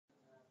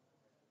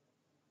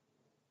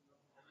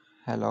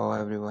Hello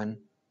everyone.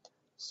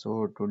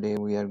 So today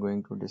we are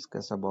going to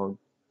discuss about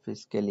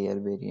fiscal year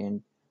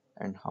variant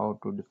and how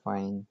to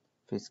define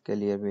fiscal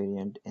year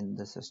variant in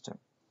the system.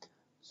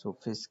 So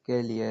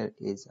fiscal year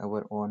is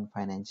our own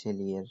financial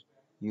year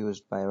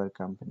used by our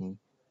company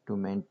to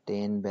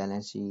maintain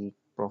balance sheet,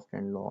 profit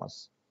and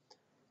loss,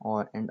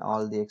 or and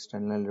all the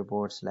external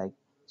reports like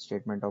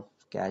statement of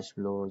cash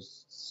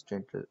flows,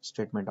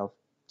 statement of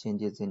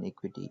changes in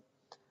equity.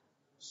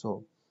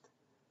 So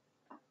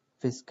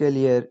fiscal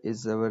year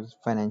is our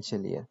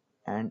financial year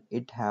and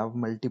it have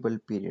multiple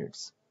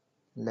periods.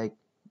 Like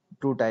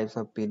two types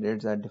of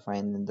periods are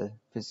defined in the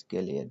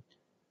fiscal year: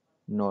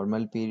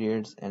 normal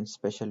periods and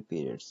special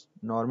periods.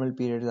 Normal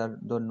periods are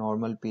the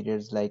normal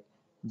periods, like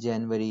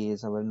January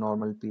is our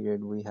normal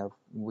period.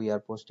 We are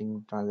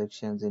posting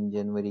transactions in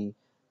January,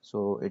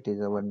 so it is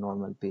our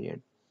normal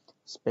period.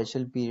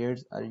 Special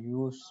periods are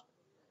used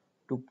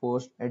to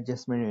post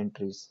adjustment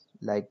entries,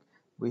 like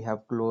we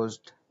have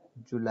closed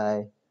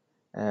July,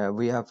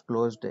 we have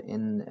closed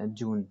in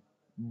June.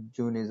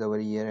 June is our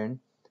year end.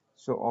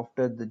 So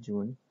after the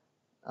June,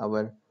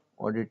 our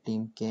audit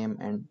team came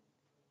and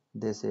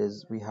this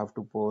is we have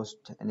to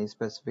post any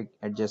specific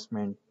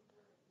adjustment.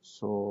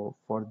 So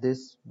for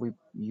this we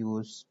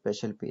use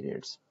special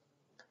periods.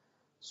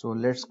 So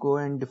let's go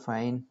and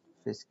define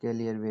fiscal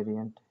year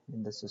variant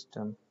in the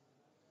system.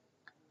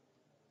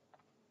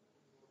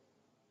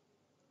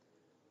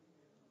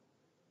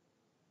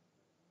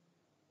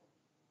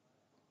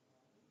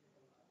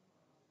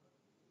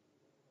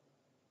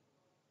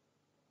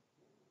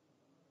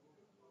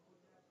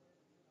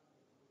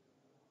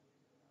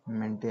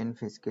 Maintain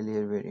fiscal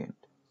year variant.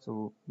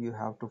 So you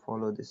have to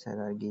follow this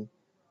hierarchy: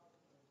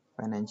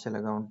 financial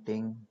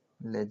accounting,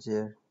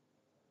 ledger,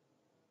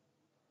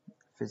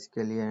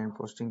 fiscal year and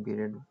posting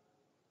period,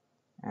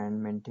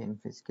 and maintain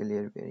fiscal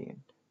year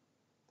variant.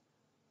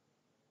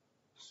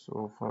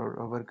 So for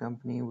our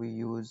company we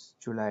use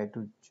July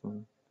to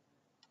June.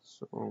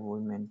 So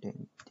we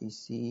maintain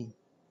TC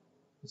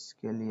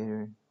fiscal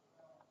year.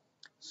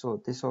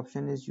 So this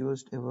option is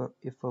used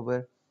if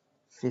our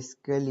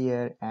fiscal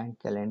year and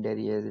calendar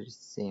year is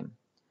same.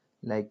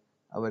 Like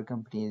our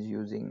company is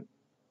using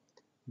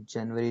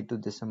January to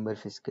December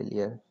fiscal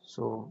year,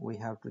 so we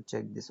have to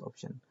check this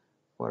option.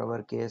 For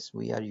our case,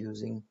 we are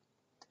using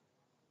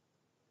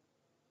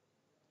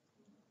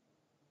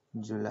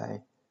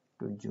July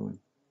to June.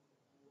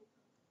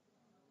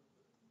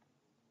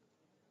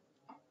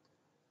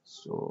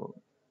 So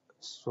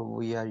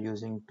we are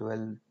using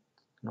 12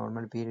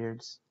 normal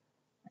periods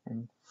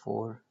and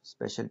 4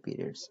 special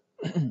periods.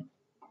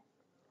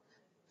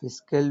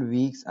 Fiscal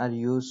weeks are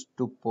used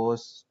to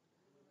post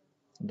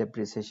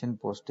depreciation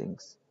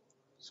postings.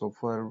 So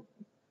for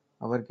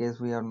our case,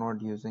 we are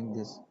not using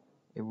this.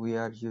 If we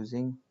are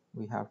using,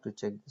 we have to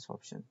check this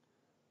option.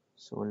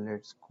 So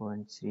let's go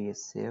and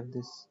save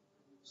this.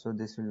 So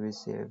this will be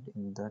saved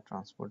in the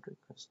transport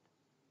request.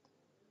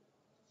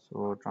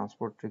 So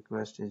transport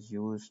request is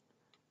used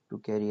to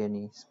carry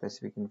any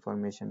specific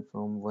information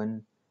from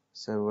one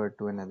server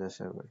to another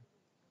server.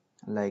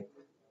 Like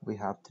we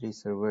have 3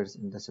 servers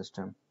in the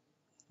system: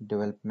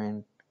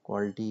 development,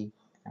 quality,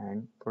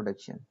 and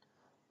production.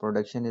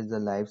 Production is the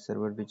live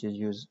server which is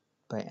used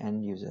by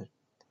end user.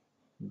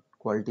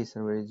 Quality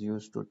server is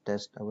used to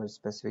test our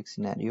specific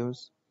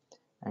scenarios,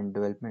 and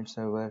development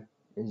server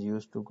is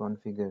used to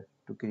configure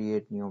to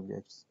create new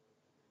objects.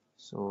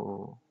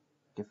 So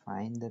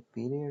define the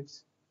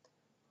periods.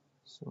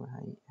 So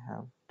I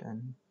have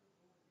done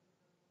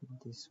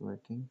this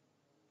working.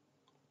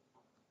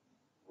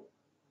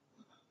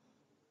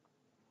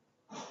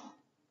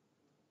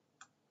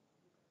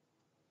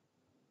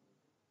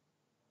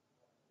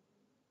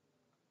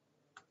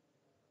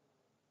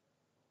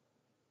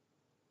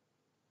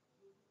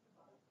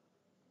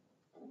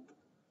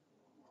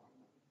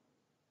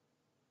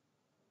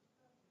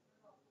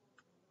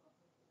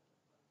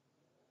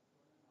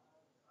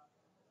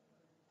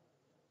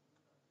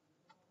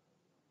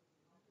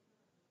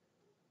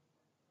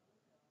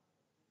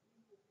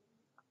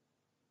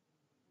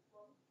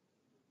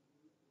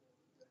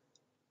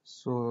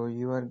 So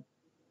you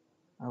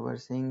are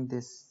seeing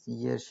this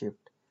year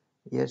shift.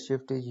 Year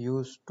shift is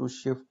used to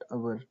shift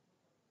our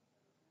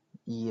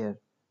year,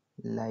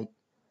 like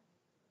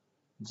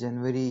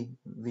January,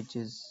 which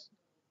is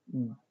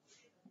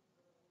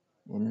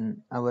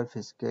in our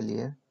fiscal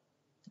year,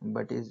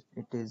 but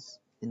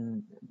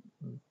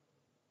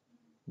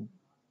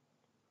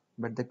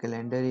the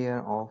calendar year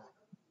of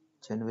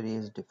January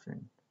is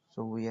different.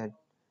 So we are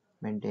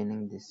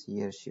maintaining this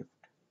year shift.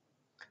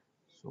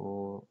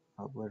 So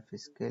our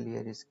fiscal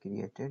year is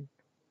created.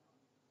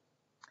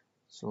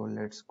 So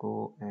let's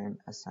go and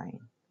assign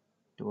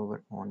to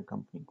our own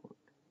company code.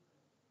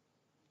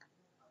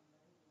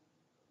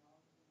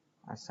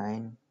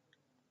 Assign,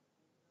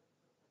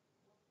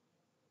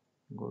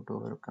 go to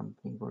our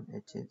company code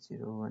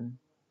H801.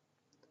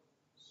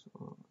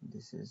 So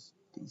this is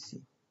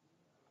DC.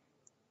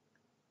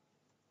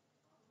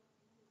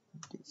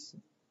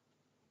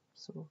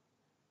 So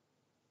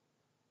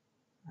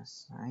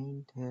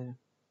assigned here.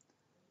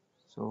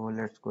 So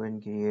let's go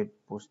and create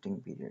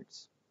posting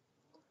periods.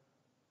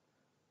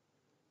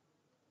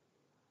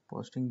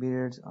 Posting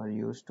periods are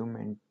used to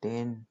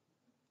maintain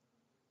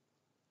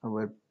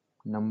our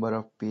number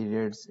of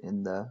periods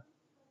in the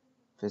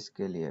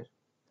fiscal year.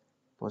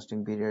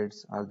 Posting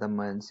periods are the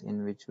months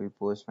in which we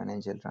post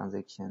financial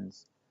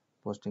transactions.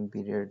 Posting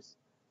periods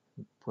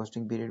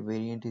Posting period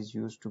variant is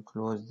used to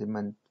close the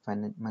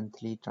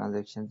monthly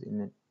transactions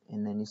in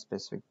any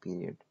specific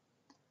period.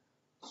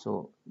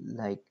 So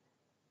like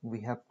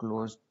we have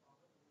closed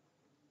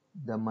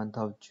the month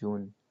of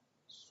June,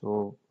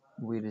 so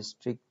we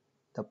restrict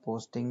the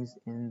postings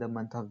in the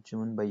month of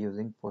June by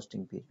using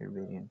posting period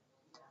variant.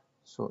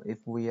 So if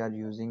we are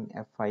using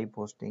F5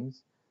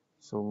 postings,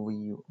 so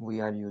we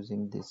are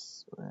using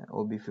this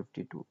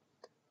OB52.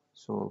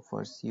 So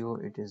for CO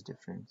it is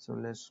different. So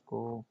let's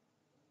go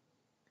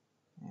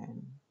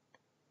and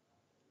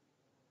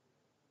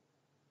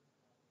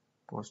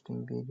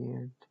posting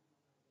period,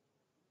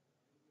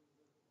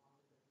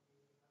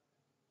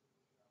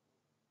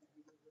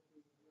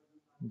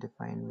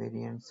 define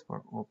variants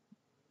for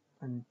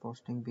open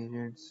posting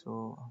period.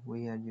 So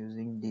we are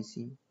using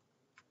DC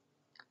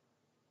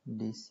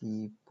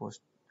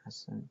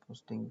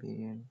posting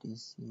period,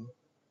 DC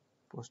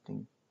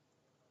posting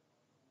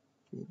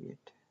period.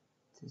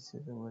 This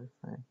is our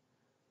file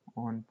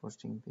on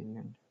posting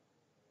period.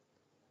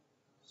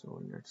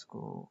 So let's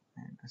go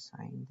and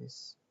assign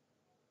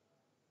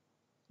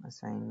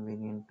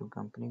variant to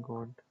company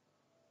code,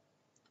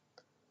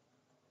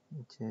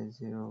 which is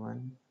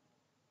 01.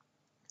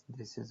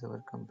 This is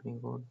our company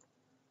code.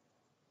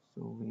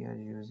 So we are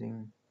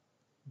using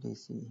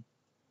DC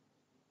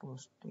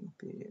posting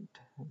period.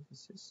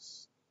 This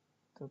is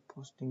the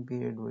posting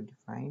period we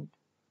defined.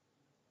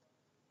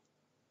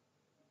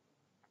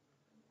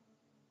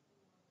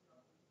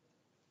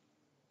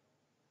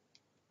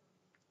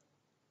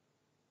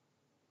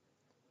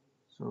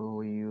 So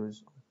we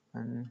use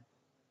open.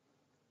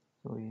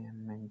 So we have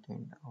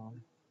maintained all.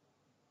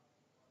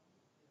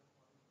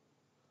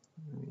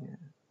 We are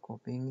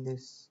copying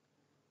this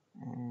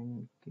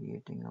and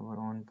creating our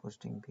own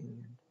posting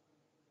period.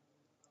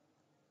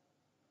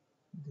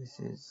 This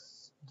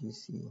is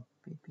DC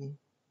PP.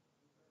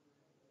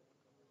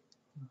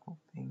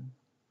 Copying.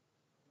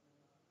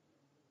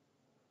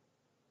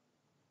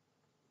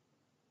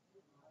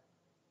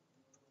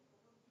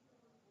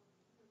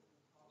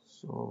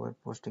 So our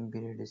posting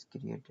period is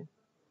created.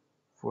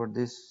 For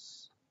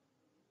this,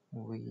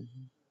 we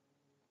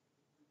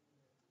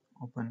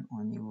open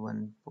only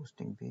one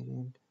posting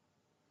period.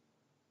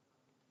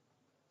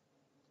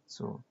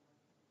 So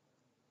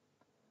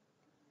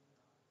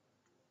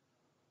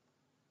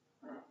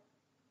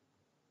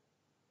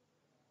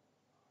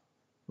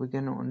we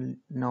can only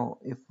now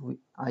if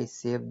I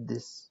save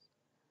this,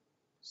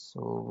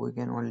 so we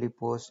can only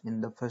post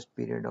in the first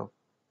period of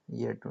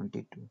year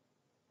 22.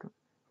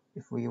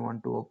 If we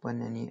want to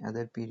open any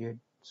other period,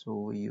 so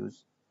we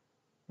use,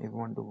 if we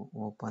want to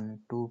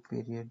open 2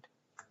 period,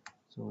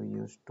 so we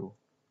use 2.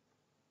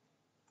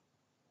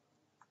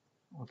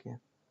 Okay,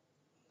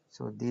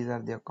 so these are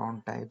the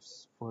account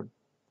types for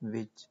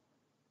which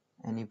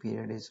any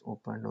period is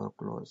opened or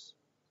closed.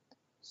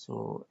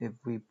 So if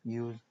we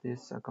use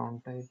this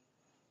account type,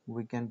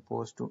 we can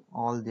post to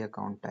all the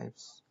account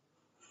types.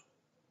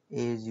 A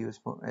is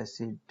used for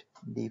asset,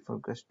 D for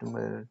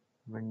customer,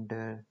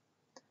 vendor.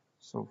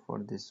 So for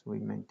this we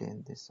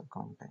maintain this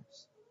account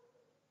types.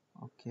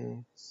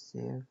 Okay,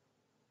 save.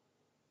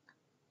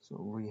 So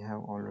we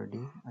have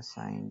already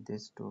assigned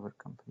this to our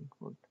company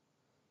code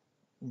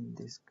in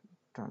this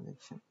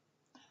transaction.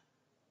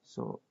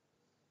 So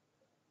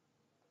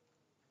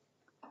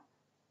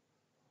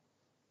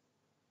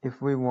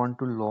if we want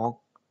to log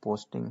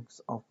postings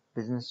of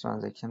business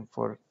transaction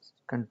for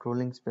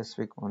controlling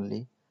specific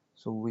only,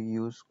 so we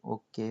use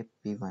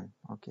OKP1.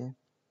 Okay,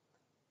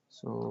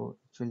 so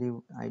actually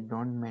I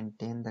don't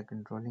maintain the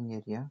controlling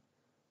area,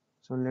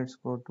 so let's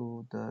go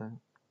to the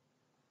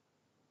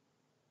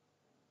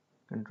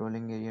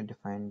controlling area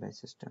defined by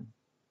system.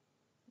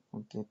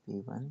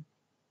 OKP1.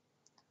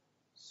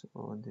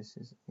 So this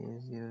is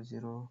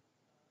A00.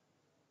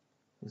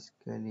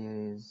 Fiscal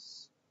year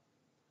is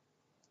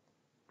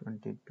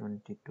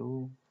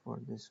 2022. For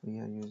this we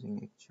are using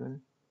actual.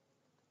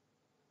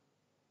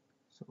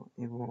 So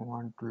if we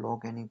want to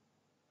log any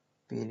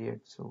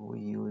period, so we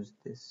use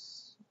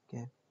this.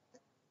 Okay,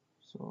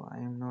 so I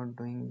am not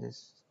doing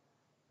this.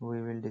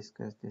 We will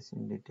discuss this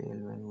in detail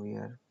when we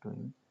are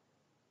doing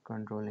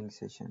controlling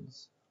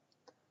sessions.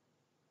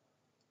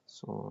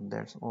 So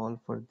that's all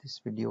for this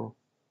video.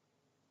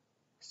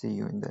 See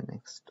you in the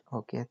next.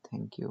 Okay,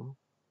 thank you.